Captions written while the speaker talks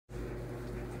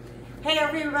Hey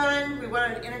everyone, we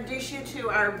wanted to introduce you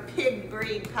to our pig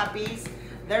breed puppies.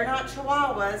 They're not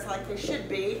Chihuahuas like they should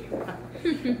be.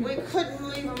 We couldn't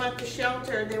leave them at the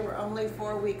shelter. They were only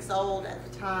 4 weeks old at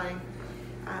the time.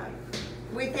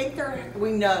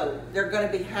 We know they're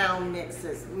going to be hound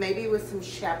mixes, maybe with some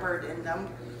shepherd in them.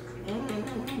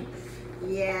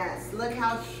 Yes, look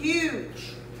how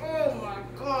huge. Oh my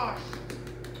gosh.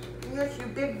 Yes, you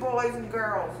big boys and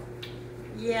girls.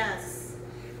 Yes,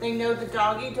 they know the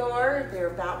doggy door. They're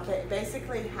about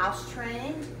basically house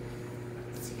trained.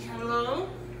 Say hello.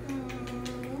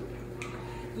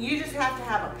 You just have to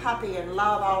have a puppy and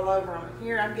love all over them.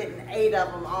 Here, I'm getting 8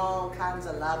 of them, all kinds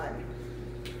of loving.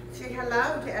 Say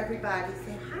hello to everybody.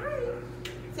 Say hi.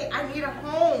 Say, I need a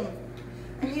home.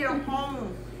 I need a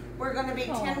home. We're going to be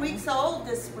 10 weeks old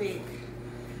this week.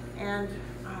 And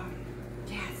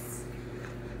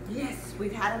yes,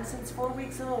 we've had them since 4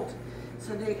 weeks old.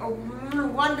 So they are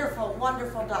wonderful,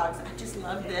 wonderful dogs. I just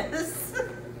love this.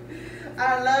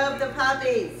 I love the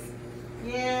puppies.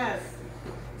 Yes.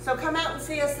 So come out and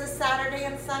see us this Saturday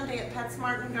and Sunday at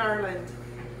Petsmart in Garland.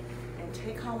 And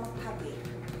take home a puppy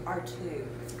or 2.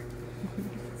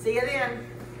 See you then.